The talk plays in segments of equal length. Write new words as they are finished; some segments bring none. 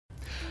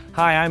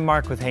Hi, I'm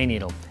Mark with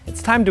Hayneedle.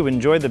 It's time to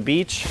enjoy the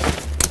beach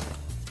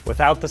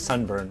without the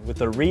sunburn with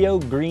the RIO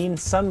Green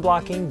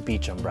Sun-Blocking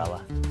Beach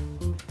Umbrella.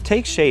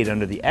 Take shade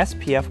under the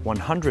SPF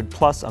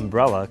 100+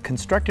 umbrella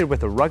constructed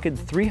with a rugged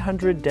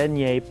 300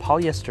 denier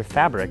polyester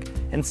fabric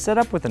and set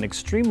up with an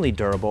extremely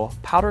durable,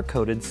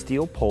 powder-coated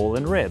steel pole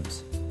and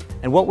ribs.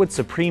 And what would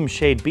supreme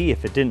shade be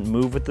if it didn't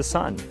move with the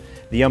sun?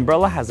 The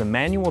umbrella has a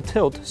manual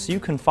tilt so you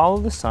can follow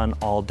the sun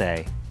all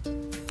day.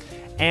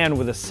 And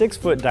with a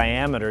 6-foot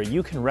diameter,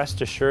 you can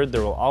rest assured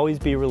there will always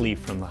be relief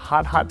from the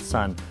hot, hot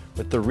sun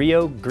with the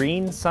RIO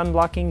Green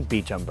Sun-Blocking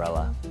Beach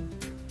Umbrella.